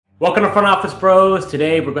Welcome to Front Office Bros.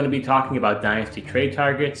 Today we're going to be talking about Dynasty trade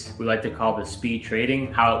targets. We like to call this speed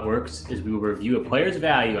trading. How it works is we will review a player's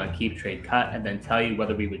value on keep, trade, cut, and then tell you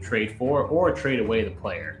whether we would trade for or trade away the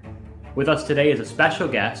player. With us today is a special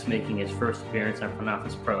guest making his first appearance on Front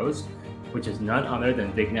Office Pros, which is none other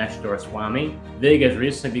than Vignesh Doraiswamy. Vig has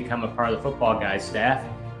recently become a part of the Football Guys staff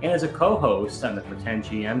and is a co-host on the Pretend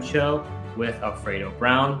GM show with Alfredo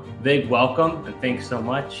Brown. Vig, welcome, and thanks so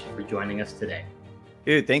much for joining us today.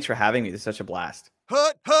 Dude, thanks for having me. This is such a blast.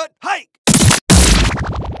 Hike!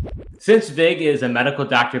 Since Vig is a medical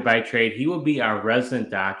doctor by trade, he will be our resident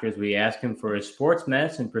doctor as we ask him for his sports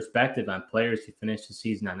medicine perspective on players who finished the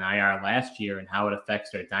season on IR last year and how it affects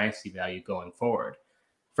their dynasty value going forward.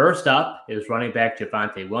 First up is running back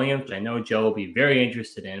Javonte Williams. I know Joe will be very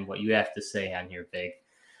interested in what you have to say on here, Vig.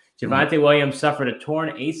 Javonte Williams suffered a torn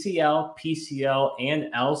ACL, PCL,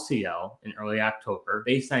 and LCL in early October.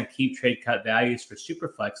 Based on keep, trade, cut values for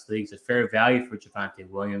Superflex leagues, a fair value for Javonte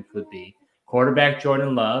Williams would be quarterback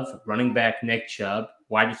Jordan Love, running back Nick Chubb,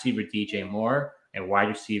 wide receiver DJ Moore, and wide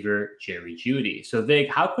receiver Jerry Jeudy. So,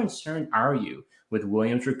 Vig, how concerned are you with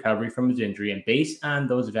Williams' recovery from his injury? And based on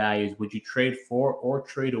those values, would you trade for or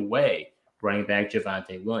trade away running back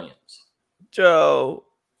Javonte Williams? Joe,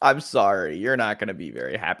 I'm sorry. You're not going to be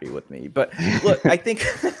very happy with me. But look, I think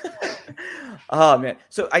oh, man.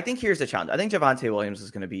 So I think here's the challenge. I think Javonte Williams is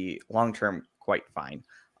going to be long-term quite fine.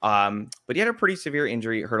 But he had a pretty severe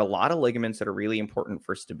injury, hurt a lot of ligaments that are really important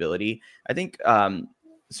for stability. I think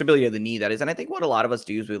stability of the knee, that is. And I think what a lot of us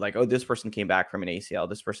do is we like, oh, this person came back from an ACL.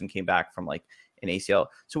 This person came back from like an ACL.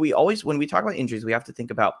 So we always, when we talk about injuries, we have to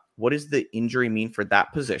think about what does the injury mean for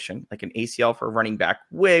that position? Like an ACL for a running back,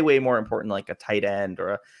 way, way more important, like a tight end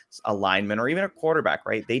or a lineman or even a quarterback,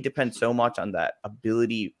 right? They depend so much on that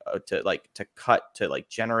ability to cut, to like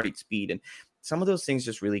generate speed. And some of those things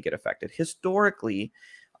just really get affected. Historically,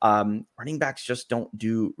 running backs just don't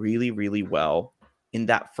do really, really well in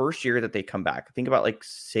that first year that they come back. Think about like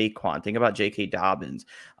Saquon, think about J.K. Dobbins.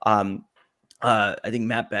 I think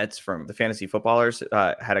Matt Betts from the Fantasy Footballers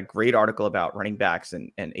had a great article about running backs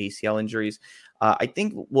and ACL injuries. I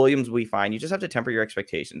think Williams will be fine. You just have to temper your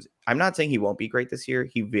expectations. I'm not saying he won't be great this year.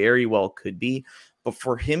 He very well could be. But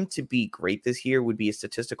for him to be great this year would be a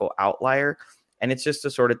statistical outlier. And it's just the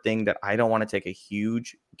sort of thing that I don't want to take a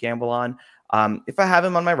huge gamble on. If I have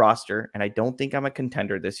him on my roster and I don't think I'm a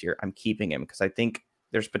contender this year, I'm keeping him because I think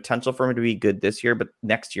there's potential for him to be good this year. But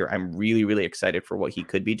next year, I'm really, really excited for what he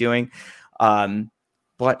could be doing.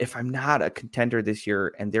 But if I'm not a contender this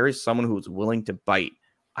year and there is someone who's willing to bite,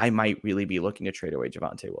 I might really be looking to trade away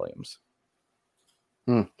Javonte Williams.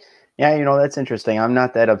 Yeah, that's interesting. I'm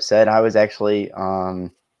not that upset. I was actually,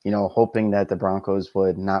 hoping that the Broncos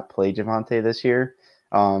would not play Javonte this year,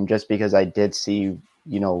 just because I did see,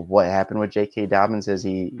 what happened with J.K. Dobbins as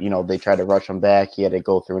he, they tried to rush him back. He had to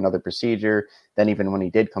go through another procedure. Then even when he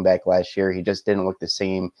did come back last year, he just didn't look the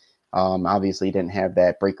same. Obviously, he didn't have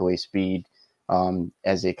that breakaway speed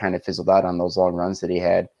as it kind of fizzled out on those long runs that he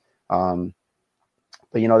had. But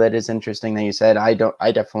that is interesting that you said. I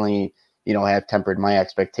definitely, have tempered my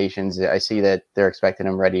expectations. I see that they're expecting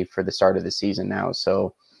him ready for the start of the season now.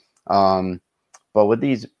 So, but with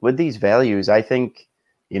these values, I think,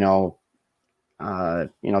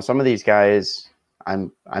 some of these guys,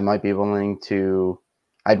 I might be willing to.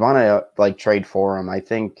 I'd want to like trade for them. I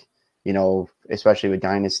think, especially with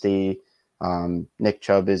Dynasty, Nick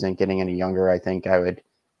Chubb isn't getting any younger. I think I would,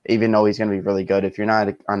 even though he's going to be really good, if you're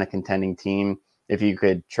not on a contending team, if you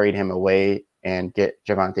could trade him away and get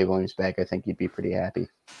Javonte Williams back, I think you'd be pretty happy.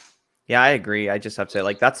 Yeah, I agree. I just have to say,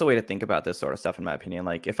 like, that's the way to think about this sort of stuff, in my opinion.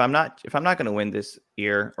 Like, if I'm not going to win this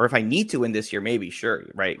year, or if I need to win this year, maybe, sure,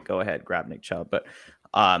 right, go ahead, grab Nick Chubb. But if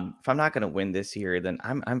I'm not going to win this year, then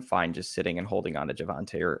I'm fine just sitting and holding on to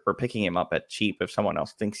Javonte or picking him up at cheap if someone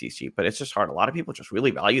else thinks he's cheap. But it's just hard. A lot of people just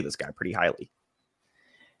really value this guy pretty highly.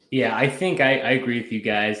 Yeah, I think I agree with you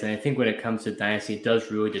guys. And I think when it comes to Dynasty, it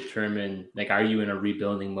does really determine, like, are you in a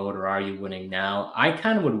rebuilding mode or are you winning now? I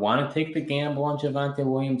kind of would want to take the gamble on Javonte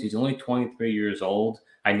Williams. He's only 23 years old.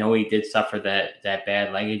 I know he did suffer that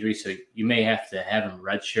bad leg injury, so you may have to have him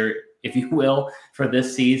redshirt, if you will, for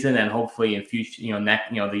this season. And hopefully in future,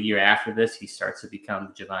 the year after this, he starts to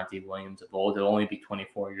become the Javonte Williams of old. He'll only be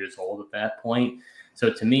 24 years old at that point.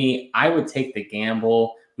 So to me, I would take the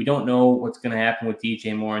gamble. We don't know what's going to happen with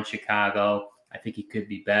DJ Moore in Chicago. I think he could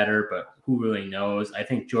be better, but who really knows? I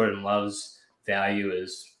think Jordan Love's value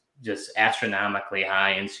is just astronomically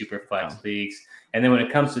high in Superflex leagues. And then when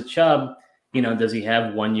it comes to Chubb, does he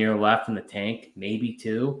have 1 year left in the tank? Maybe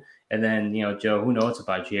two. And then, Joe, who knows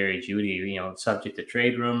about Jerry Jeudy, subject to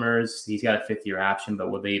trade rumors. He's got a 5th-year option, but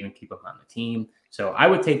will they even keep him on the team? So I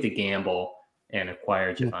would take the gamble and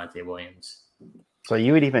acquire Javonte Williams. So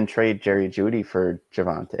you would even trade Jerry Jeudy for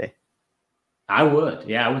Javonte? I would.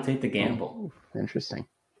 Yeah, I would take the gamble. Oh, interesting.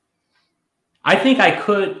 I think I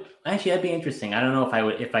could. Actually, that'd be interesting. I don't know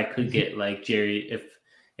if I could get like Jerry,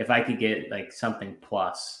 if I could get like something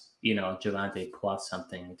plus, Javonte plus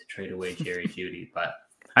something to trade away Jerry Jeudy, but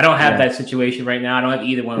I don't have that situation right now. I don't have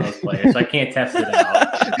either one of those players, so I can't test it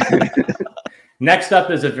out. Next up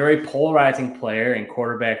is a very polarizing player in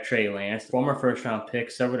quarterback Trey Lance. Former first-round pick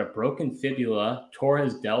suffered a broken fibula, tore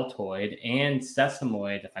his deltoid and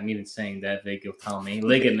sesamoid, if I'm even saying that, Vic, you'll tell me,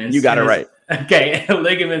 ligaments. You got it right. Okay,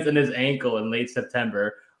 ligaments in his ankle in late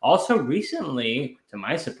September. Also recently, to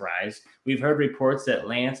my surprise, we've heard reports that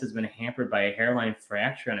Lance has been hampered by a hairline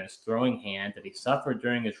fracture on his throwing hand that he suffered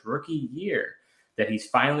during his rookie year, that he's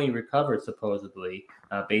finally recovered, supposedly,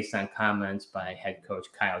 based on comments by head coach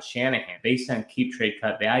Kyle Shanahan. Based on keep trade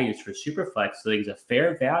cut values for Superflex leagues, a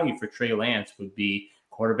fair value for Trey Lance would be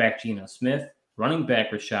quarterback Geno Smith, running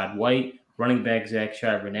back Rachaad White, running back Zach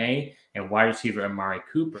Charbonnet, and wide receiver Amari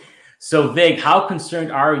Cooper. So, Vig, how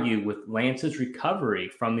concerned are you with Lance's recovery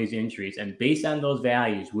from these injuries? And based on those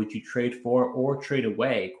values, would you trade for or trade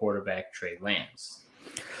away quarterback Trey Lance?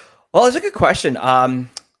 Well, it's a good question.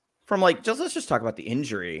 Let's just talk about the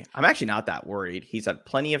injury. I'm actually not that worried. He's had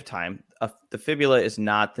plenty of time. The fibula is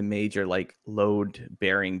not the major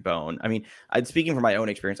load-bearing bone. I mean, speaking from my own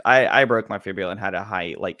experience, I broke my fibula and had a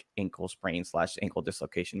high ankle sprain / ankle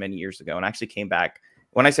dislocation many years ago, and actually came back.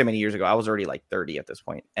 When I say many years ago, I was already 30 at this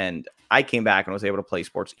point, and I came back and was able to play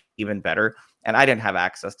sports even better. And I didn't have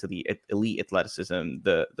access to the elite athleticism,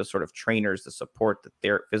 the sort of trainers, the support,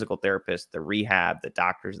 the physical therapists, the rehab, the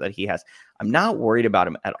doctors that he has. I'm not worried about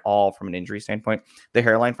him at all from an injury standpoint. The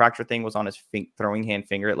hairline fracture thing was on his throwing hand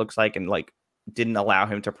finger, it looks like, and didn't allow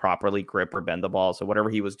him to properly grip or bend the ball. So whatever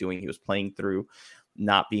he was doing, he was playing through,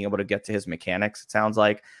 not being able to get to his mechanics, it sounds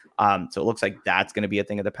like. So it looks like that's going to be a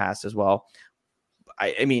thing of the past as well.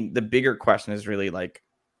 I mean, the bigger question is really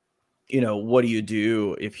what do you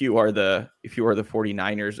do if you are the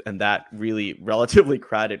 49ers and that really relatively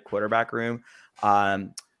crowded quarterback room?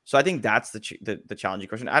 So I think that's the challenging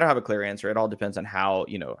question. I don't have a clear answer. It all depends on how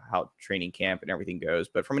training camp and everything goes.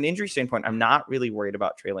 But from an injury standpoint, I'm not really worried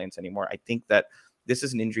about Trey Lance anymore. I think that this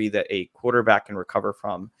is an injury that a quarterback can recover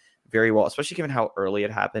from very well, especially given how early it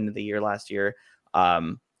happened in the year last year.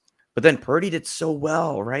 But then Purdy did so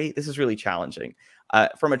well, right? This is really challenging.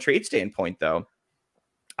 From a trade standpoint, though,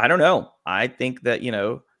 I don't know. I think that,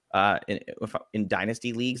 in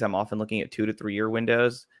dynasty leagues, I'm often looking at 2 to 3 year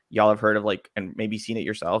windows. Y'all have heard of and maybe seen it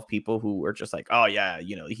yourself, people who are just oh yeah,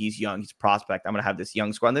 he's young, he's a prospect, I'm going to have this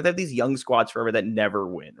young squad. And they have these young squads forever that never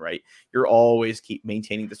win, right? You're always keep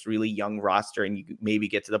maintaining this really young roster and you maybe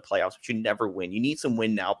get to the playoffs, but you never win. You need some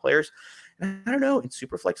win now players. And I don't know, in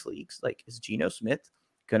Superflex leagues, is Geno Smith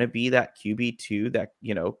going to be that QB2 that,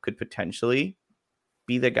 could potentially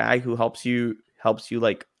be the guy who helps you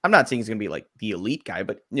I'm not saying he's going to be the elite guy,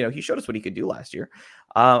 but he showed us what he could do last year.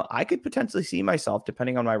 I could potentially see myself,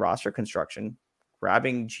 depending on my roster construction,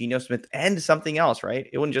 grabbing Geno Smith and something else, right?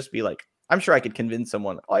 It wouldn't just be I'm sure I could convince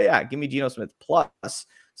someone, oh yeah, give me Geno Smith plus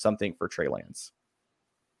something for Trey Lance.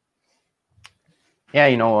 Yeah,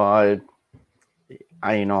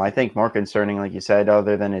 I think more concerning, like you said,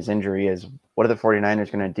 other than his injury, is what are the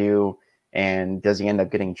 49ers going to do? And does he end up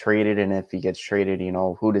getting traded? And if he gets traded,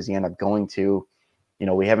 who does he end up going to?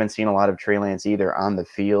 We haven't seen a lot of Trey Lance either on the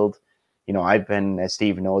field. As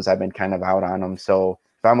Steve knows, I've been kind of out on him. So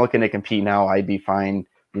if I'm looking to compete now, I'd be fine,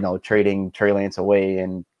 trading Trey Lance away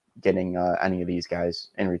and getting any of these guys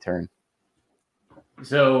in return.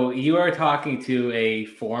 So you are talking to a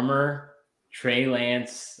former Trey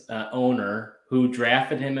Lance owner who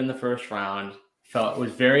drafted him in the first round,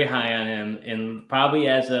 was very high on him, and probably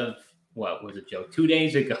as of, what was it, Joe? 2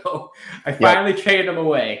 days ago, I finally traded him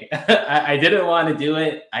away. I didn't want to do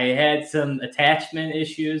it. I had some attachment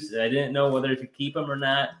issues. I didn't know whether to keep him or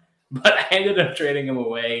not, but I ended up trading him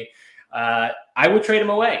away. I would trade him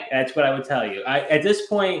away. That's what I would tell you. At this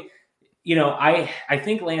point, I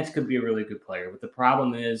think Lance could be a really good player, but the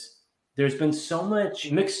problem is there's been so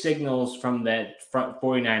much mixed signals from that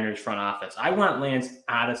 49ers front office. I want Lance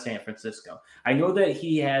out of San Francisco. I know that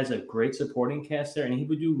he has a great supporting cast there, and he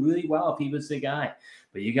would do really well if he was the guy.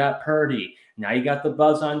 But you got Purdy. Now you got the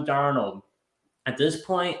buzz on Darnold. At this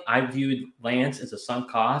point, I viewed Lance as a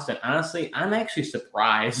sunk cost. And honestly, I'm actually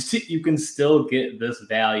surprised you can still get this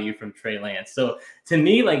value from Trey Lance. So to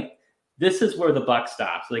me, this is where the buck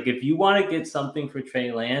stops. If you want to get something for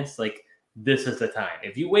Trey Lance, this is the time.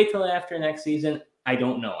 If you wait till after next season, I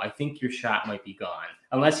don't know. I think your shot might be gone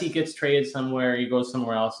unless he gets traded somewhere, he goes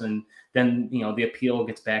somewhere else, and then the appeal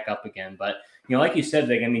gets back up again. But like you said,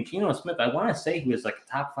 like, I mean, Geno Smith, I want to say he was like a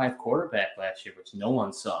top 5 quarterback last year, which no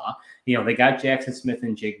one saw. They got Jackson Smith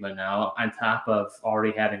and Jigma now on top of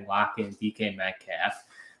already having Lockett and DK Metcalf.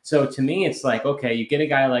 So to me, it's like, okay, you get a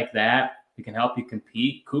guy like that who can help you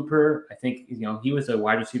compete. Cooper, I think, he was a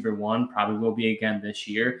wide receiver 1, probably will be again this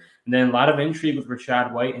year. And then a lot of intrigue with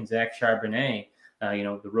Rachaad White and Zach Charbonnet.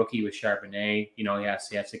 The rookie with Charbonnet, he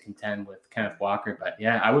has to contend with Kenneth Walker. But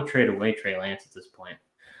yeah, I would trade away Trey Lance at this point.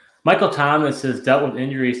 Michael Thomas has dealt with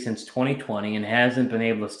injuries since 2020 and hasn't been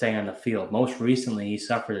able to stay on the field. Most recently, he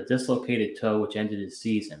suffered a dislocated toe, which ended his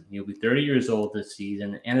season. He'll be 30 years old this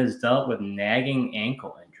season and has dealt with nagging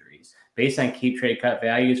ankle injuries. Based on keep trade cut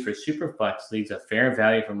values for Superflex leagues, a fair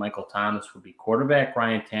value for Michael Thomas would be quarterback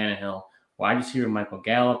Ryan Tannehill, wide receiver Michael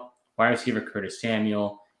Gallup, wide receiver Curtis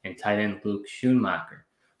Samuel, and tight end Luke Schoonmaker.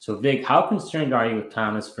 So, Vig, how concerned are you with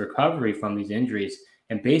Thomas for recovery from these injuries?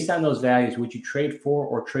 And based on those values, would you trade for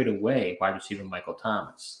or trade away wide receiver Michael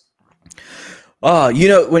Thomas?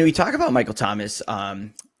 When we talk about Michael Thomas,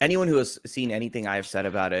 anyone who has seen anything I've said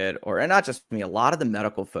about it, and not just me, a lot of the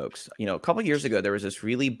medical folks, a couple of years ago, there was this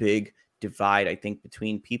really big divide, I think,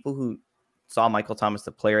 between people who saw Michael Thomas,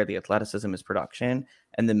 the player, the athleticism, his production,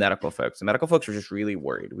 and the medical folks. The medical folks were just really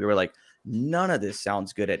worried. We were like, none of this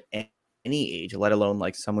sounds good at any age, let alone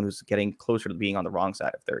like someone who's getting closer to being on the wrong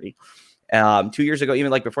side of 30. 2 years ago,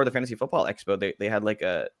 even like before the Fantasy Football Expo, they had like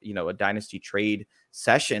a Dynasty trade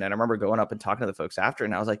session. And I remember going up and talking to the folks after,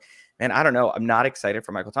 and I was like, man, I don't know. I'm not excited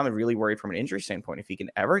for Michael Thomas. I'm really worried from an injury standpoint. If he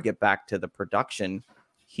can ever get back to the production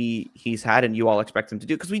he's had and you all expect him to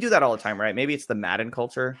do, because we do that all the time, right? Maybe it's the Madden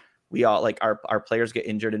culture. We all like our players get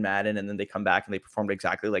injured in Madden and then they come back and they performed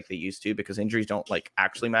exactly like they used to, because injuries don't like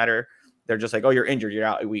actually matter. They're just like, oh, you're injured. You're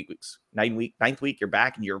out 8 weeks. Ninth week, you're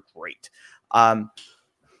back and you're great.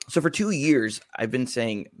 So for 2 years, I've been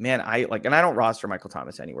saying, man, and I don't roster Michael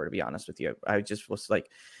Thomas anywhere, to be honest with you. I just was like,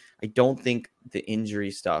 I don't think the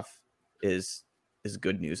injury stuff is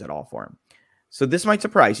good news at all for him. So this might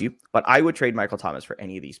surprise you, but I would trade Michael Thomas for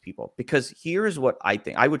any of these people, because here's what I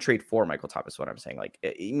think. I would trade for Michael Thomas, what I'm saying. Like,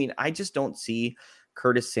 I mean, I just don't see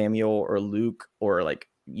Curtis Samuel or Luke or like,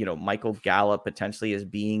 Michael Gallup potentially as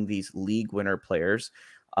being these league winner players.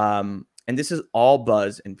 And this is all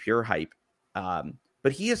buzz and pure hype.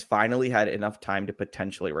 But he has finally had enough time to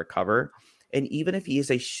potentially recover. And even if he is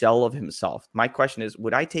a shell of himself, my question is,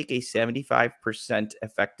 would I take a 75%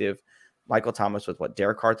 effective Michael Thomas with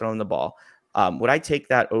Derek Carr throwing the ball? Would I take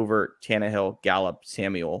that over Tannehill, Gallup,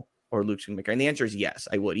 Samuel, or Luke Schoonmaker? And the answer is yes,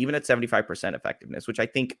 I would, even at 75% effectiveness, which I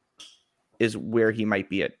think is where he might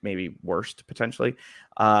be at maybe worst potentially.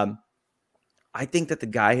 I think that the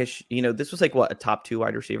guy has, this was like a top 2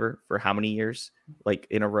 wide receiver for how many years, like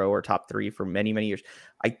in a row, or top 3 for many, many years.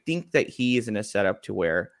 I think that he is in a setup to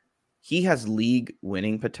where he has league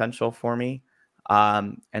winning potential for me.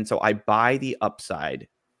 And so I buy the upside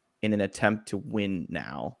in an attempt to win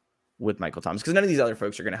now with Michael Thomas, because none of these other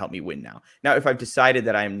folks are going to help me win now. Now, if I've decided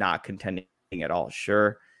that I am not contending at all,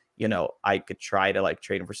 sure, I could try to like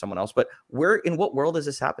trade him for someone else, but in what world is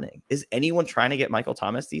this happening? Is anyone trying to get Michael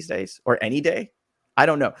Thomas these days, or any day? I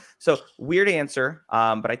don't know. So weird answer.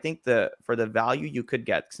 But I think for the value you could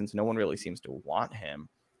get, since no one really seems to want him,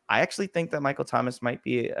 I actually think that Michael Thomas might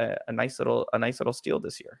be a nice little steal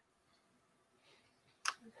this year.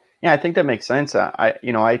 Yeah, I think that makes sense.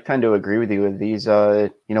 I tend to agree with you with these.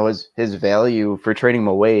 His value for trading him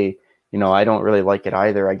away. I don't really like it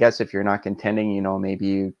either. I guess if you're not contending, maybe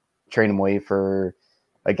you trade him away for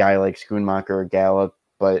a guy like Schoonmaker or Gallup.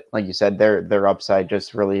 But like you said, their upside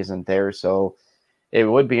just really isn't there. So it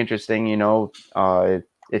would be interesting,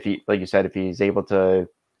 if he, like you said, if he's able to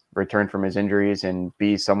return from his injuries and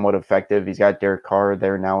be somewhat effective. He's got Derek Carr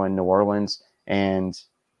there now in New Orleans, and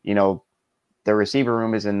the receiver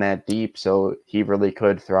room isn't that deep, so he really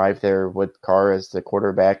could thrive there with Carr as the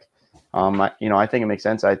quarterback. I think it makes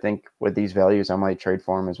sense. I think with these values, I might trade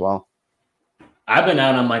for him as well. I've been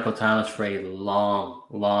out on Michael Thomas for a long,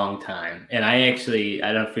 long time. And I don't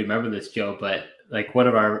know if you remember this, Joe, but like one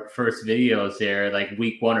of our first videos there, like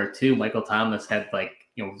week 1 or 2, Michael Thomas had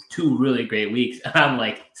 2 really great weeks. And I'm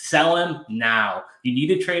like, sell him now. You need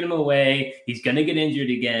to trade him away. He's going to get injured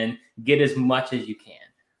again. Get as much as you can.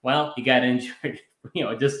 Well, he got injured,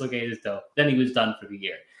 dislocated his toe. Then he was done for the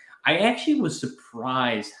year. I actually was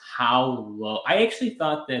surprised how low. I actually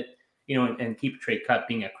thought that, and Keep Trade Cut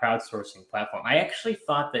being a crowdsourcing platform, I actually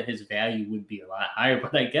thought that his value would be a lot higher.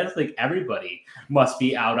 But I guess everybody must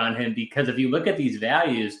be out on him, because if you look at these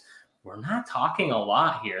values, we're not talking a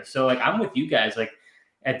lot here. So I'm with you guys.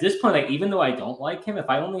 at this point, like even though I don't like him, if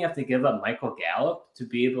I only have to give up Michael Gallup to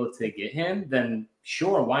be able to get him, then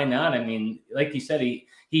sure, why not? I mean, like you said,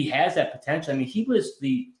 he has that potential. I mean, he was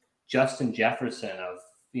the Justin Jefferson of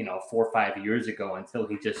 4 or 5 years ago until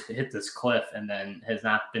he just hit this cliff and then has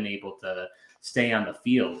not been able to stay on the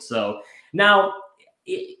field. So now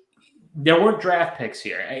there were draft picks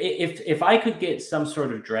here. If I could get some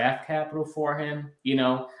sort of draft capital for him,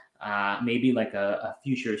 maybe like a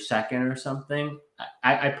future second or something,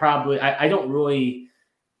 I'm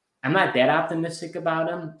not that optimistic about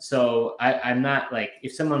him. So I'm not like,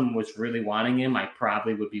 if someone was really wanting him, I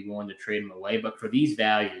probably would be willing to trade him away. But for these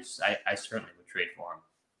values, I certainly would trade for him.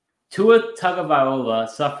 Tua Tagovailoa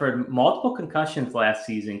suffered multiple concussions last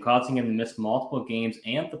season, causing him to miss multiple games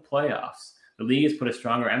and the playoffs. The league has put a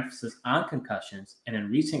stronger emphasis on concussions, and in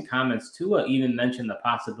recent comments, Tua even mentioned the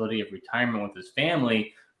possibility of retirement with his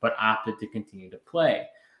family, but opted to continue to play.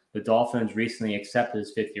 The Dolphins recently accepted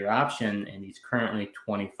his fifth-year option, and he's currently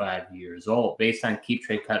 25 years old. Based on keep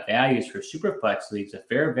trade cut values for Superflex leagues, a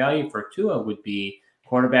fair value for Tua would be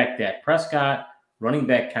quarterback Dak Prescott, running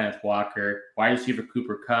back Kenneth Walker, wide receiver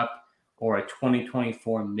Cooper Kupp, or a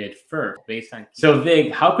 2024 mid-first. So,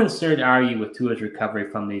 Vig, how concerned are you with Tua's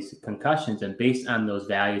recovery from these concussions? And based on those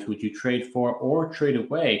values, would you trade for or trade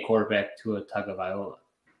away quarterback Tua Tagovailoa?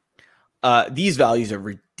 These values are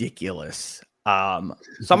ridiculous. So I'm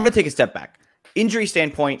going to take a step back. Injury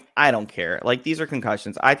standpoint, I don't care. Like, these are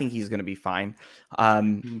concussions. I think he's going to be fine.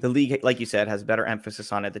 The league, like you said, has better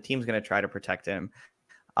emphasis on it. The team's going to try to protect him.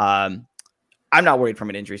 I'm not worried from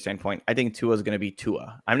an injury standpoint. I think Tua is going to be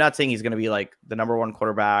Tua. I'm not saying he's going to be like the number 1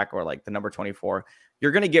 quarterback or like the number 24.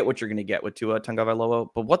 You're going to get what you're going to get with Tua Tagovailoa.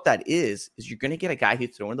 But what that is you're going to get a guy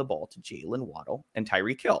who's throwing the ball to Jalen Waddle and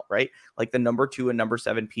Tyreek Hill, right? Like the number 2 and number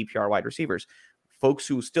 7 PPR wide receivers. Folks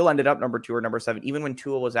who still ended up number 2 or number 7, even when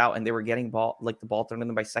Tua was out and they were getting the ball thrown to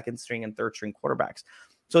them by second string and third string quarterbacks.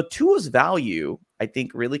 So Tua's value, I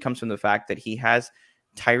think, really comes from the fact that he has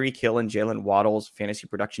Tyreek Hill and Jalen Waddle's fantasy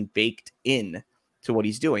production baked in to what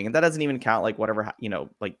he's doing. And that doesn't even count like whatever,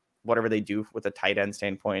 like whatever they do with a tight end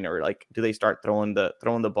standpoint, or like, do they start throwing the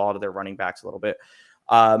ball to their running backs a little bit?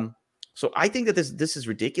 So I think that this is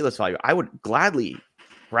ridiculous value. I would gladly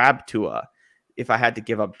grab Tua if I had to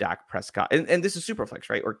give up Dak Prescott. And this is Superflex,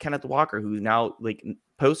 right? Or Kenneth Walker, who now, like,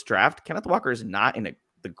 post-draft, Kenneth Walker is not in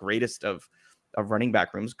the greatest of running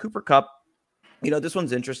back rooms. Cooper Kupp, this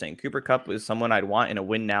one's interesting. Cooper Kupp is someone I'd want in a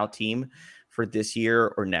win-now team for this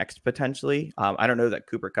year or next, potentially. I don't know that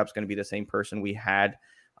Cooper Kupp's going to be the same person we had,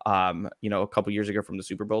 a couple years ago from the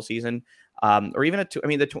Super Bowl season, or even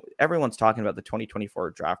everyone's talking about the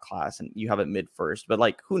 2024 draft class, and you have it mid-first, but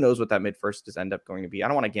like, who knows what that mid-first is end up going to be? I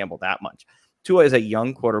don't want to gamble that much. Tua is a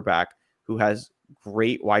young quarterback who has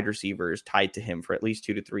great wide receivers tied to him for at least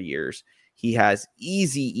 2 to 3 years. He has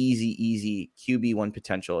easy QB1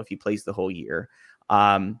 potential if he plays the whole year.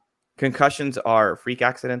 Concussions are freak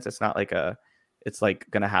accidents. It's not like it's like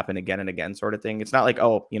going to happen again and again sort of thing. It's not like,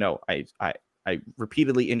 I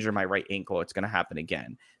repeatedly injure my right ankle, it's going to happen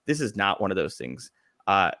again. This is not one of those things.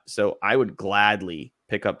 So I would gladly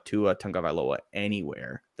pick up Tua Tagovailoa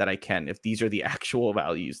anywhere that I can. If these are the actual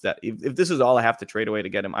values, that if this is all I have to trade away to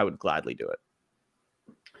get him, I would gladly do it.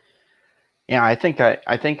 Yeah, I think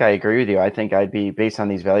I agree with you. I think I'd be, based on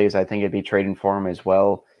these values, I think I'd be trading for him as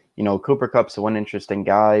well. Cooper Kupp's one interesting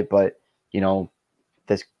guy, but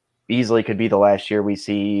this easily could be the last year we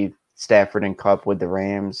see Stafford and Kupp with the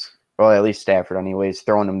Rams. Well, at least Stafford anyways,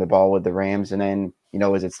 throwing him the ball with the Rams. And then,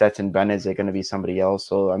 is it Stetson Bennett? Is it going to be somebody else?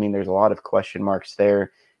 So, there's a lot of question marks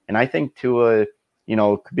there. And I think Tua,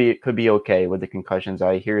 could be okay with the concussions.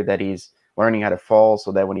 I hear that he's learning how to fall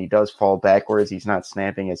so that when he does fall backwards, he's not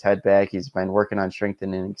snapping his head back. He's been working on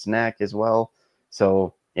strengthening his neck as well.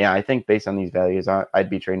 So, yeah, I think based on these values, I'd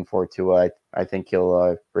be trading for Tua. I think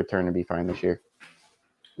he'll return and be fine this year.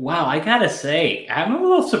 Wow, I gotta say, I'm a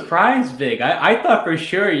little surprised, Vig. I thought for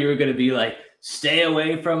sure you were gonna be like, stay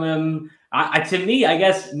away from him. To me, I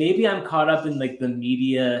guess maybe I'm caught up in like the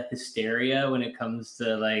media hysteria when it comes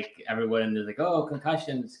to like everyone is like, oh,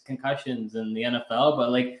 concussions in the NFL.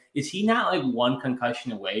 But like, is he not like one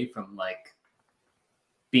concussion away from like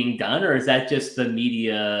being done, or is that just the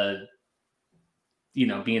media,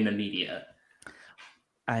 being the media?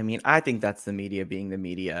 I think that's the media being the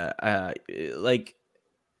media.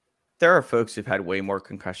 There are folks who've had way more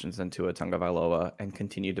concussions than Tua Tagovailoa and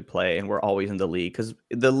continue to play, and we're always in the league because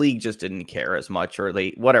the league just didn't care as much, or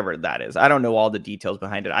whatever that is. I don't know all the details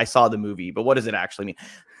behind it. I saw the movie, but what does it actually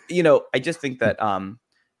mean? I just think that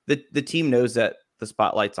the team knows that the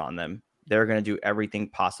spotlight's on them. They're going to do everything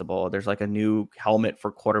possible. There's like a new helmet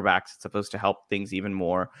for quarterbacks. It's supposed to help things even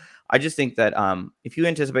more. I just think that if you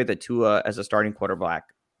anticipate that Tua as a starting quarterback,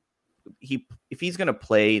 if he's going to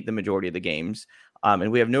play the majority of the games,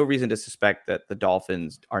 and we have no reason to suspect that the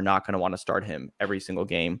Dolphins are not going to want to start him every single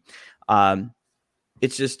game.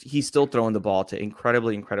 It's just he's still throwing the ball to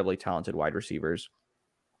incredibly, incredibly talented wide receivers.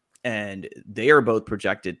 And they are both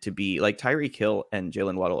projected to be, like, Tyreek Hill and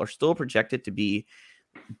Jalen Waddle are still projected to be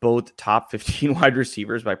both top 15 wide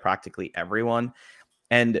receivers by practically everyone.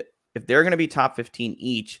 And if they're going to be top 15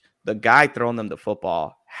 each, the guy throwing them the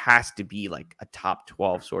football has to be like a top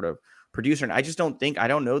 12 sort of producer. And I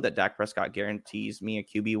don't know that Dak Prescott guarantees me a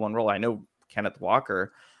QB1 role. I know Kenneth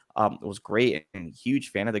Walker was great and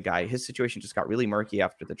huge fan of the guy. His situation just got really murky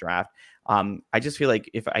after the draft. I just feel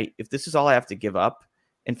like if this is all I have to give up,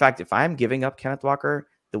 in fact, if I'm giving up Kenneth Walker,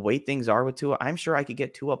 the way things are with Tua, I'm sure I could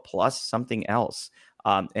get Tua plus something else.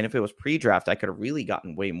 And if it was pre-draft, I could have really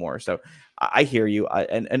gotten way more. So I hear you.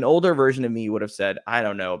 An older version of me would have said, I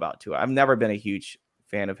don't know about Tua. I've never been a huge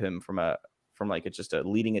fan of him from just a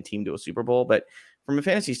leading a team to a Super Bowl. But from a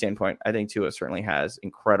fantasy standpoint, I think Tua certainly has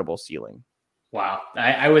incredible ceiling. Wow,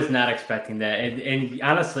 I was not expecting that, and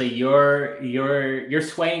honestly, you're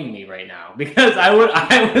swaying me right now, because I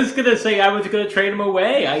was gonna say I was gonna trade him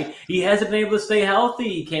away. He hasn't been able to stay healthy.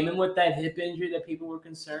 He came in with that hip injury that people were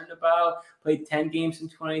concerned about. Played 10 games in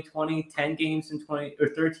 2020, 10 games in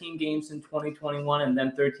 13 games in 2021, and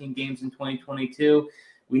then 13 games in 2022.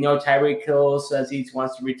 We know Tyreek Hill says he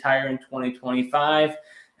wants to retire in 2025.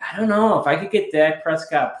 I don't know if I could get Dak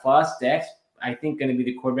Prescott plus. Dak's, I think, going to be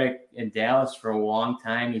the quarterback in Dallas for a long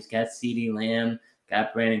time. He's got CeeDee Lamb,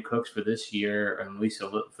 got Brandon Cooks for this year, or at least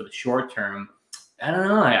for the short term. I don't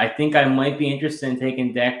know. I think I might be interested in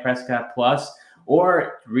taking Dak Prescott plus,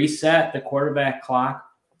 or reset the quarterback clock,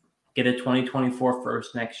 get a 2024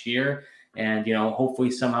 first next year, and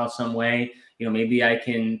hopefully somehow, some way, maybe I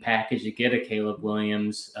can package to get a Caleb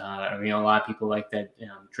Williams, or a lot of people like that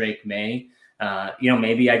Drake May.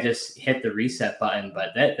 Maybe I just hit the reset button, but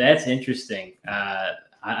that's interesting.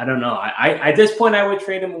 I don't know. I at this point I would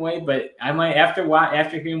trade him away, but I might after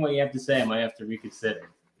hearing what you have to say, I might have to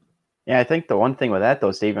reconsider. Yeah, I think the one thing with that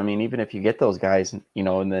though, Steve, I mean, even if you get those guys, in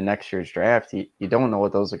the next year's draft, you don't know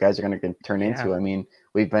what those guys are going to turn into. I mean,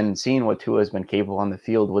 we've been seeing what Tua has been capable on the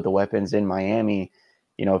field with the weapons in Miami.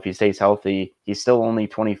 If he stays healthy, he's still only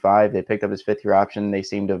 25. They picked up his 5th-year option.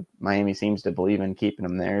 Miami seems to believe in keeping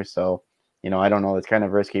him there. So, I don't know. It's kind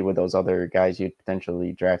of risky with those other guys you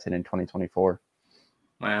potentially drafted in 2024.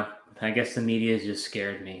 Wow. I guess the media has just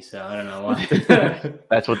scared me, so I don't know what.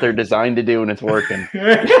 That's what they're designed to do, and it's working.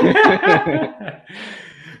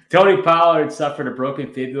 Tony Pollard suffered a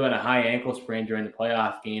broken fibula and a high ankle sprain during the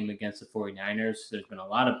playoff game against the 49ers. There's been a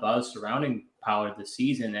lot of buzz surrounding Pollard this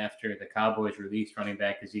season after the Cowboys released running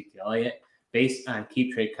back Ezekiel Elliott. Based on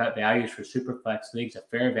keep trade cut values for Superflex leagues, a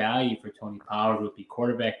fair value for Tony Pollard would be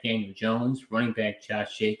quarterback Daniel Jones, running back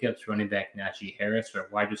Josh Jacobs, running back Najee Harris, or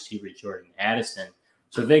wide receiver Jordan Addison.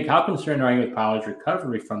 So, Vic, how concerned are you with Pollard's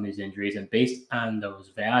recovery from these injuries? And based on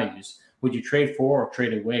those values, would you trade for or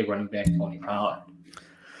trade away running back Tony Pollard?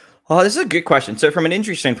 Well, this is a good question. So from an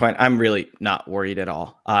injury standpoint, I'm really not worried at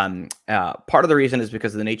all. Part of the reason is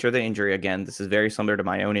because of the nature of the injury. Again, this is very similar to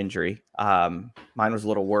my own injury. Mine was a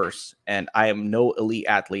little worse, and I am no elite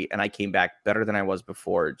athlete, and I came back better than I was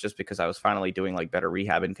before just because I was finally doing like better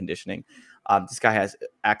rehab and conditioning. This guy has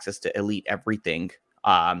access to elite everything,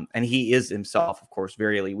 and he is himself, of course,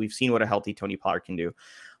 very elite. We've seen what a healthy Tony Pollard can do.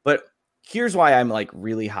 But here's why I'm like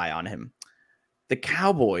really high on him. The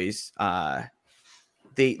Cowboys,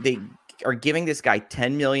 they are giving this guy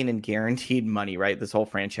 $10 million in guaranteed money, right? This whole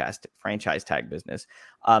franchise tag business.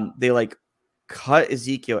 They like cut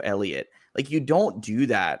Ezekiel Elliott. Like, you don't do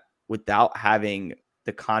that without having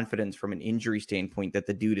the confidence from an injury standpoint that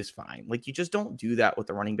the dude is fine. Like, you just don't do that with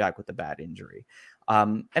a running back with a bad injury.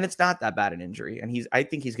 And it's not that bad an injury. And I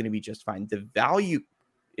think he's going to be just fine. The value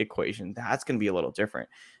equation, that's going to be a little different,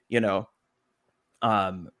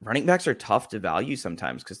 running backs are tough to value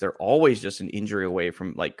sometimes because they're always just an injury away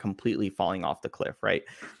from like completely falling off the cliff, right?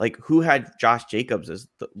 Like, who had Josh Jacobs as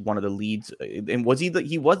one of the leads, and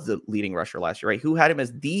he was the leading rusher last year, right? Who had him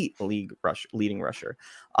as the leading rusher?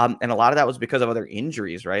 And a lot of that was because of other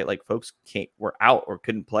injuries, right? Like, folks were out or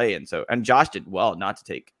couldn't play, and Josh did well, not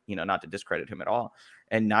to discredit him at all.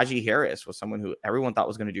 And Najee Harris was someone who everyone thought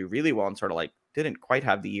was going to do really well and sort of like didn't quite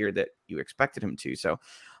have the year that you expected him to. So,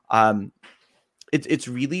 It's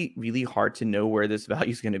really, really hard to know where this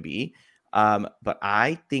value is going to be. But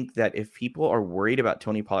I think that if people are worried about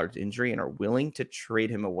Tony Pollard's injury and are willing to trade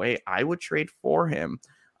him away, I would trade for him.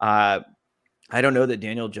 I don't know that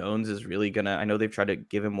Daniel Jones is really gonna. I know they've tried to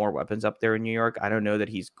give him more weapons up there in New York. I don't know that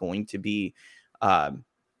he's going to be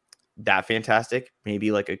that fantastic.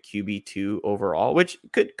 Maybe like a QB2 overall, which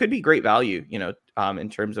could be great value, in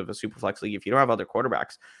terms of a super flex league if you don't have other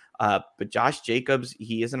quarterbacks. But Josh Jacobs,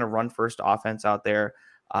 he isn't a run first offense out there.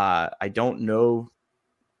 I don't know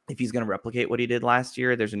if he's going to replicate what he did last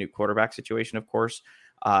year. There's a new quarterback situation, of course,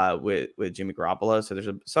 with Jimmy Garoppolo. So there's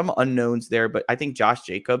some unknowns there. But I think Josh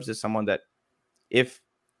Jacobs is someone that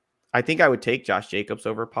I think I would take Josh Jacobs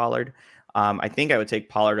over Pollard. I think I would take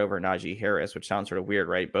Pollard over Najee Harris, which sounds sort of weird,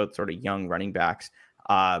 right? Both sort of young running backs.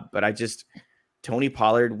 But Tony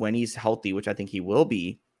Pollard, when he's healthy, which I think he will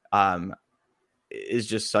be, is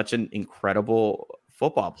just such an incredible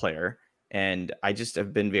football player. And I just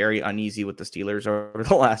have been very uneasy with the Steelers over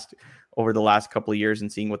the last couple of years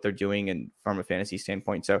and seeing what they're doing and from a fantasy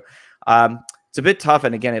standpoint. So it's a bit tough.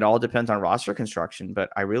 And again, it all depends on roster construction, but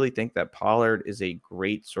I really think that Pollard is a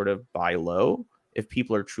great sort of buy low if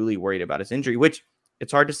people are truly worried about his injury, which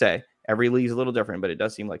it's hard to say. Every league is a little different, but it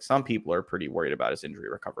does seem like some people are pretty worried about his injury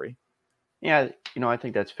recovery. Yeah, I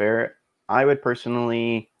think that's fair. I would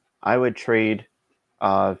trade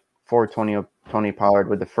for Tony Pollard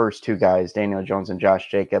with the first two guys, Daniel Jones and Josh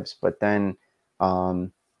Jacobs. But then,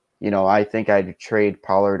 I think I'd trade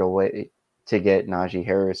Pollard away to get Najee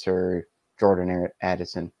Harris or Jordan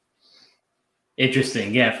Addison.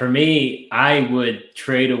 Interesting. Yeah, for me, I would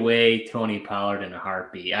trade away Tony Pollard in a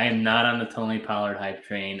heartbeat. I am not on the Tony Pollard hype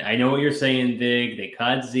train. I know what you're saying, Vig. They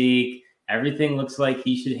cut Zeke. Everything looks like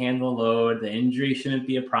he should handle the load. The injury shouldn't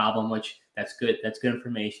be a problem, which that's good. That's good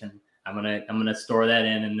information. I'm gonna store that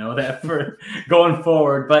in and know that for going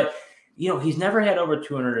forward. But he's never had over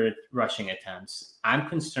 200 rushing attempts. I'm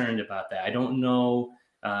concerned about that. I don't know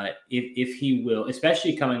if he will,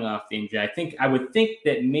 especially coming off the injury. I would think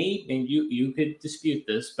that maybe, and you could dispute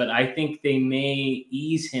this, but I think they may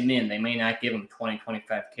ease him in. They may not give him 20,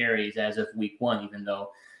 25 carries as of week one, even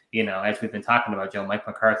though, as we've been talking about, Joe, Mike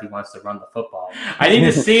McCarthy wants to run the football. I need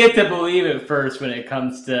to see it to believe it first when it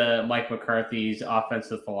comes to Mike McCarthy's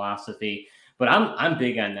offensive philosophy. But I'm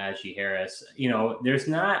big on Najee Harris. There's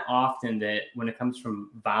not often that when it comes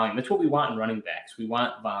from volume, that's what we want in running backs. We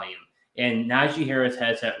want volume. And Najee Harris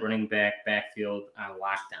has that running backfield on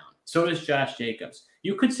lockdown. So does Josh Jacobs.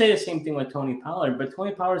 You could say the same thing with Tony Pollard, but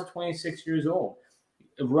Tony Pollard is 26 years old.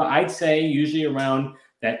 I'd say usually around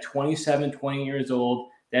that 27, 20 years old,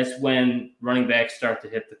 that's when running backs start to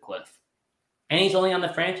hit the cliff. And he's only on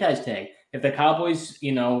the franchise tag. If the Cowboys,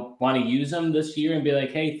 want to use him this year and be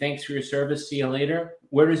like, hey, thanks for your service, see you later,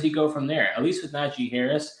 where does he go from there? At least with Najee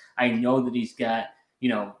Harris, I know that he's got,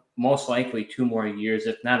 most likely 2 more years,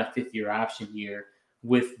 if not a 5th-year option year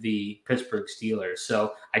with the Pittsburgh Steelers.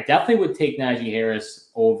 So I definitely would take Najee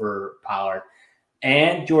Harris over Pollard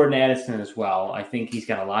and Jordan Addison as well. I think he's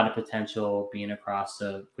got a lot of potential being across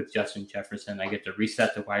with Justin Jefferson. I get to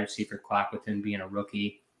reset the wide receiver clock with him being a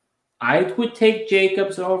rookie. I would take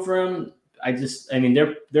Jacobs over him.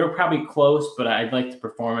 They're probably close, but I'd like the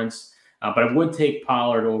performance. But I would take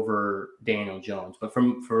Pollard over Daniel Jones. But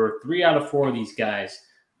for 3 out of 4 of these guys,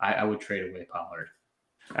 I would trade away Pollard.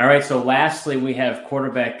 All right, so lastly, we have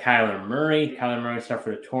quarterback Kyler Murray. Kyler Murray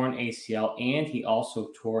suffered a torn ACL, and he also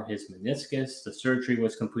tore his meniscus. The surgery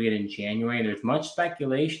was completed in January. There's much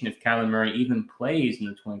speculation if Kyler Murray even plays in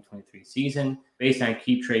the 2023 season. Based on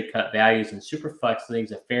keep trade cut values in Superflex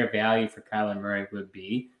leagues, a fair value for Kyler Murray would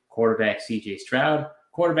be quarterback C.J. Stroud,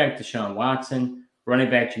 quarterback Deshaun Watson, running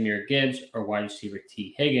back Jahmyr Gibbs, or wide receiver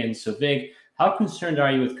T. Higgins. So, Vig, how concerned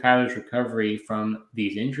are you with Kyler's recovery from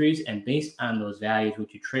these injuries? And based on those values,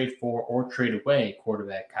 would you trade for or trade away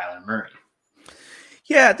quarterback Kyler Murray?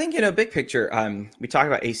 Yeah, I think, big picture, we talk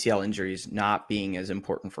about ACL injuries not being as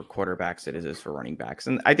important for quarterbacks as it is for running backs.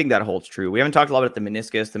 And I think that holds true. We haven't talked a lot about the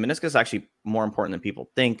meniscus. The meniscus is actually more important than people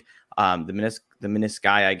think. The menisci,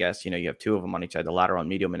 I guess, you have 2 of them on each side, the lateral and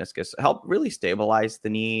medial meniscus, help really stabilize the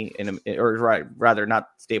knee, or rather not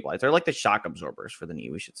stabilize. They're like the shock absorbers for the knee,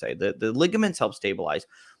 we should say. The ligaments help stabilize,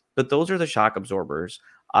 but those are the shock absorbers.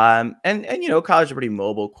 And Kyler's a pretty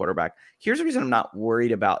mobile quarterback. Here's the reason I'm not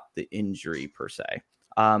worried about the injury per se.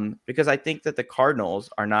 Because I think that the Cardinals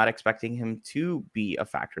are not expecting him to be a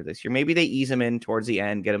factor this year. Maybe they ease him in towards the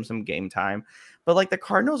end, get him some game time. But the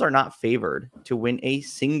Cardinals are not favored to win a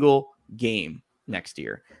single game next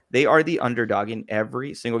year. They are the underdog in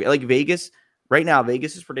every single game. Vegas, right now,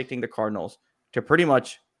 Vegas is predicting the Cardinals to pretty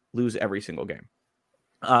much lose every single game.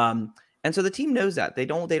 And so the team knows that. They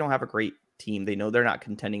don't have a great team. They know they're not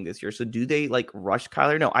contending this year. So do they rush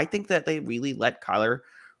Kyler? No, I think that they really let Kyler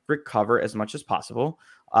recover as much as possible.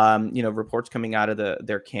 Reports coming out of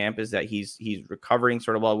their camp is that he's recovering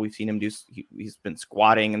sort of well. We've seen him he's been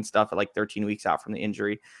squatting and stuff at like 13 weeks out from the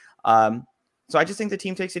injury. So I just think the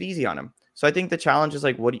team takes it easy on him. So I think the challenge is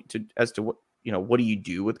like, what do you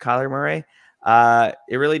do with Kyler Murray?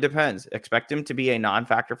 It really depends. Expect him to be a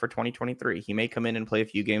non-factor for 2023. He may come in and play a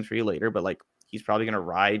few games for you later, but like he's probably going to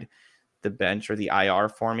ride the bench or the IR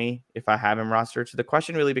for me if I have him rostered. So the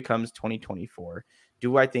question really becomes 2024.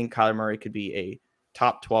 Do I think Kyler Murray could be a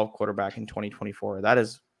top 12 quarterback in 2024? That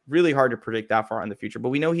is really hard to predict that far in the future, but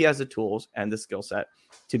we know he has the tools and the skill set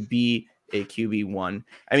to be a QB1.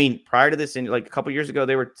 I mean, prior to this, like a couple years ago,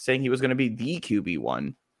 they were saying he was going to be the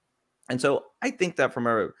QB1. And so I think that from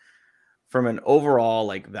an overall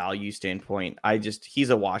like value standpoint, he's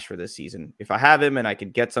a wash for this season. If I have him and I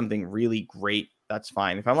could get something really great, that's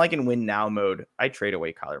fine. If I'm like in win now mode, I trade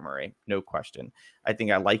away Kyler Murray, no question. I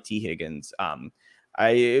think I like T. Higgins.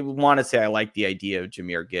 I want to say I like the idea of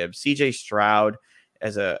Jahmyr Gibbs, CJ Stroud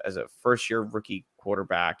as a first year rookie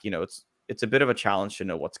quarterback. It's a bit of a challenge to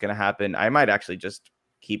know what's going to happen. I might actually just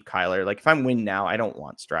keep Kyler. Like if I'm win now, I don't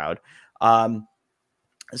want Stroud.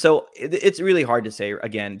 So it's really hard to say.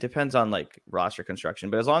 Again, depends on like roster construction.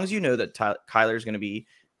 But as long as you know that Kyler is going to be,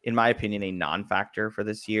 in my opinion, a non-factor for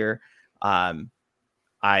this year, I'm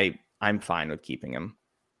fine with keeping him.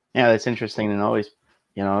 Yeah, that's interesting to know. He's,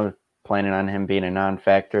 planning on him being a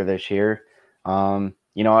non-factor this year. I've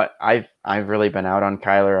really been out on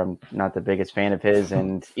Kyler. I'm not the biggest fan of his,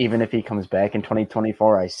 and even if he comes back in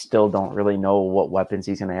 2024, I still don't really know what weapons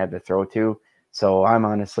he's going to have to throw to. So I'm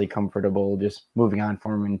honestly comfortable just moving on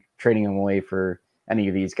from him and trading him away for any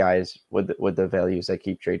of these guys with the values that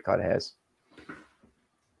Keep Trade Cut has.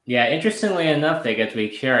 Yeah, interestingly enough,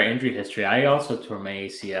 we share our injury history. I also tore my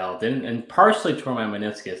ACL, and partially tore my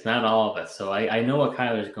meniscus, not all of it. So I know what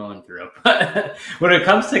Kyler's going through. But when it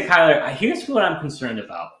comes to Kyler, here's what I'm concerned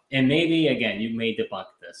about. And maybe, again, you may debunk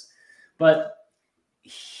this. But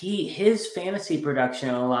his fantasy production,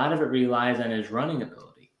 a lot of it relies on his running ability.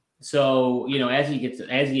 So, as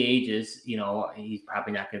he ages, he's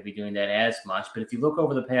probably not going to be doing that as much. But if you look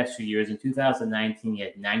over the past few years, in 2019, he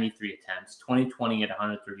had 93 attempts. 2020, he had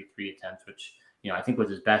 133 attempts, which, I think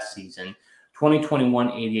was his best season.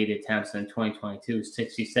 2021, 88 attempts. And 2022,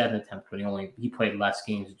 67 attempts, but he played less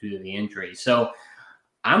games due to the injury. So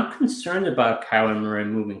I'm concerned about Kyler Murray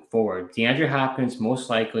moving forward. DeAndre Hopkins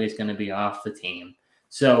most likely is going to be off the team.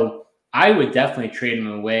 So I would definitely trade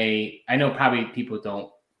him away. I know probably people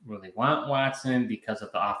don't really want Watson because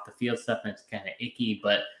of the off the field stuff, and it's kind of icky,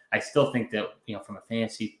 but I still think that, from a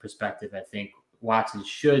fantasy perspective, I think Watson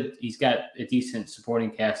he's got a decent supporting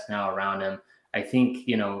cast now around him. I think,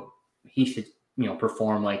 he should,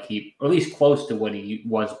 perform like or at least close to what he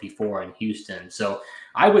was before in Houston. So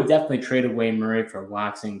I would definitely trade away Murray for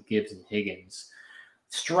Watson, Gibbs, and Higgins.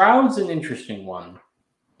 Stroud's an interesting one.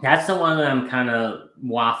 That's the one that I'm kind of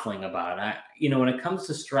waffling about. When it comes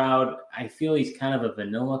to Stroud, I feel he's kind of a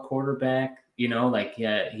vanilla quarterback.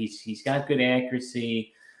 He's got good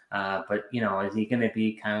accuracy, but is he going to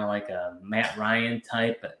be kind of like a Matt Ryan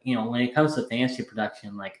type? But when it comes to fantasy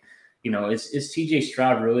production, is CJ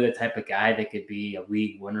Stroud really the type of guy that could be a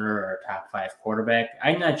league winner or a top 5 quarterback?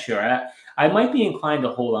 I'm not sure. I might be inclined to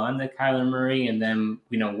hold on to Kyler Murray, and then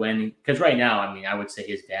because right now, I would say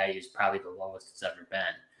his value is probably the lowest it's ever been.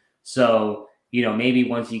 So, maybe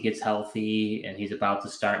once he gets healthy and he's about to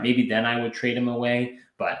start, maybe then I would trade him away.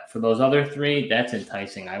 But for those other 3, that's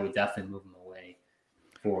enticing. I would definitely move him away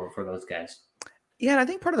for those guys. Yeah, and I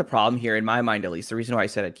think part of the problem here, in my mind at least, the reason why I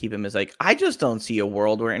said I'd keep him is I just don't see a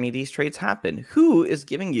world where any of these trades happen. Who is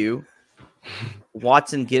giving you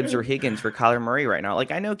Watson, Gibbs, or Higgins for Kyler Murray right now?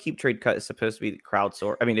 I know Keep Trade Cut is supposed to be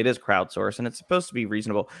crowdsourced. It is crowdsourced, and it's supposed to be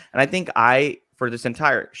reasonable. And I think for this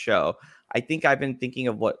entire show, I think I've been thinking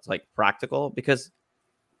of what's practical, because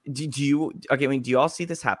do you all see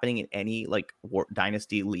this happening in any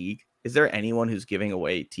Dynasty league? Is there anyone who's giving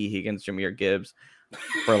away T. Higgins, Jahmyr Gibbs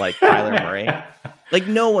for Kyler Murray?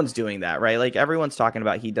 No one's doing that, right? Everyone's talking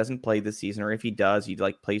about he doesn't play this season, or if he does, he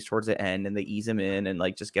plays towards the end and they ease him in and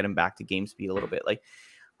just get him back to game speed a little bit.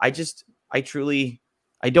 I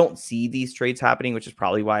don't see these trades happening, which is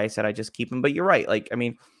probably why I said I just keep him. But you're right.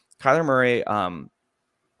 Kyler Murray,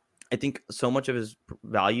 I think so much of his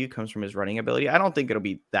value comes from his running ability. I don't think it'll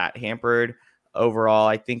be that hampered overall.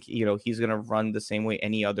 I think, he's going to run the same way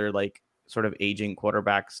any other sort of aging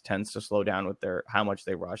quarterbacks tends to slow down with how much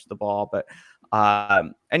they rush the ball. But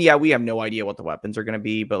and yeah, we have no idea what the weapons are going to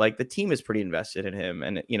be, but the team is pretty invested in him,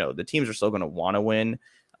 and the teams are still going to want to win.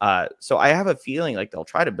 So I have a feeling they'll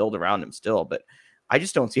try to build around him still, but I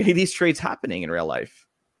just don't see any of these trades happening in real life.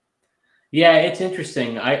 Yeah, it's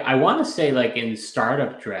interesting. I want to say, like, in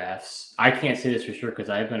startup drafts, I can't say this for sure because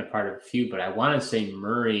I've been a part of a few, but I want to say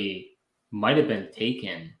Murray might have been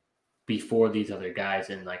taken before these other guys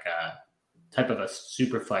in like a type of a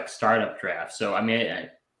super flex startup draft. So, I mean,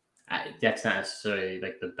 that's not necessarily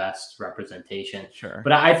like the best representation. Sure.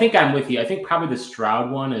 But I think I'm with you. I think probably the Stroud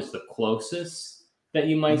one is the closest that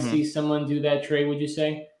you might see someone do that trade, would you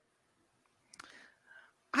say?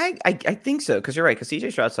 I think so, because you're right, because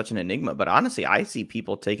CJ Stroud's such an enigma. But honestly, I see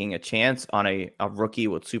people taking a chance on a rookie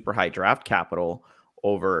with super high draft capital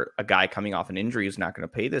over a guy coming off an injury who's not going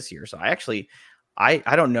to pay this year. So I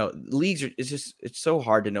don't know. Leagues it's so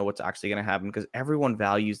hard to know what's actually going to happen because everyone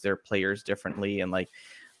values their players differently. And like,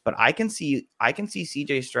 but I can see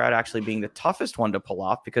CJ Stroud actually being the toughest one to pull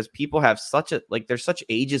off because people have there's such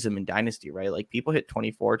ageism in Dynasty, right? Like people hit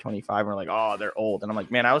 24, 25 and are like, oh, they're old. And I'm like,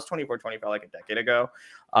 man, I was 24, 25 like a decade ago.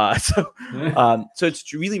 So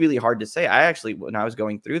it's really, really hard to say. I actually, when I was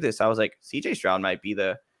going through this, I was like, CJ Stroud might be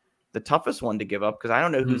the toughest one to give up because I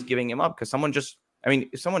don't know who's giving him up because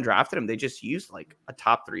if someone drafted him, they just used like a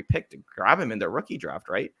top 3 pick to grab him in their rookie draft,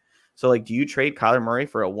 right? So like, do you trade Kyler Murray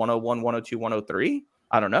for a 101, 102, 103?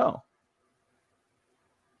 I don't know.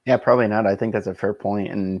 Yeah, probably not. I think that's a fair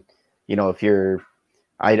point. And, if you're,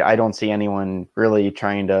 I don't see anyone really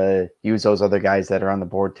trying to use those other guys that are on the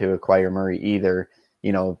board to acquire Murray either.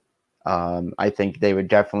 I think they would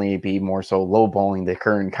definitely be more so lowballing the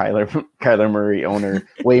current Kyler Murray owner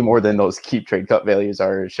way more than those keep trade cut values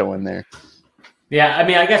are showing there. Yeah, I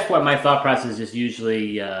mean, I guess what my thought process is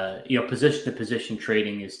usually, position to position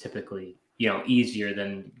trading is typically, easier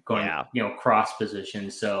than going, cross position.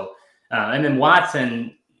 So, and then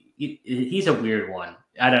Watson, he's a weird one.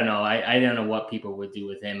 I don't know. I don't know what people would do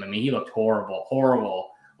with him. I mean, he looked horrible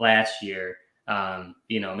last year.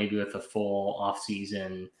 Maybe with a full off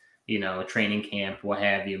season, training camp, what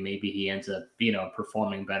have you, maybe he ends up,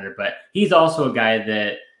 performing better. But he's also a guy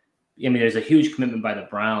that, there's a huge commitment by the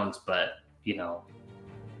Browns, but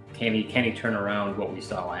can he turn around what we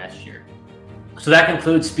saw last year? So that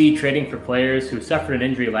concludes speed trading for players who suffered an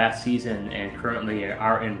injury last season and currently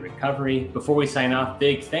are in recovery. Before we sign off,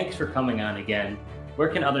 Biggs, thanks for coming on again. Where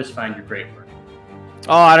can others find your great work?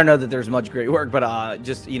 Oh, I don't know that there's much great work, but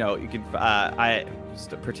you can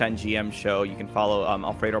just a Pretend GM show. You can follow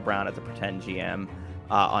Alfredo Brown at the Pretend GM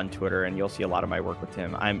on Twitter, and you'll see a lot of my work with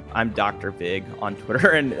him. I'm Dr. Big on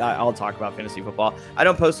Twitter, and I'll talk about fantasy football. I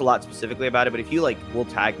don't post a lot specifically about it, but if you will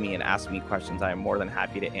tag me and ask me questions, I am more than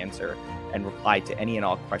happy to answer and reply to any and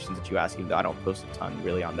all questions that you ask, even though I don't post a ton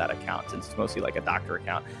really on that account since it's mostly like a doctor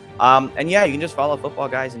account. And yeah, you can just follow football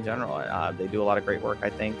guys in general. They do a lot of great work, I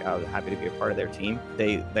think. I was happy to be a part of their team.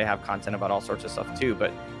 They have content about all sorts of stuff too,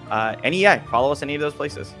 but follow us any of those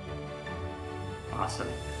places. Awesome.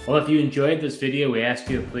 Well, if you enjoyed this video, we ask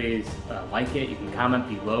you to please like it. You can comment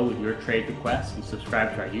below with your trade requests and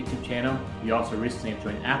subscribe to our YouTube channel. We also recently have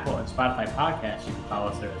joined Apple and Spotify podcasts. You can follow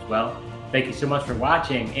us there as well. Thank you so much for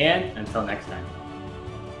watching, and until next time.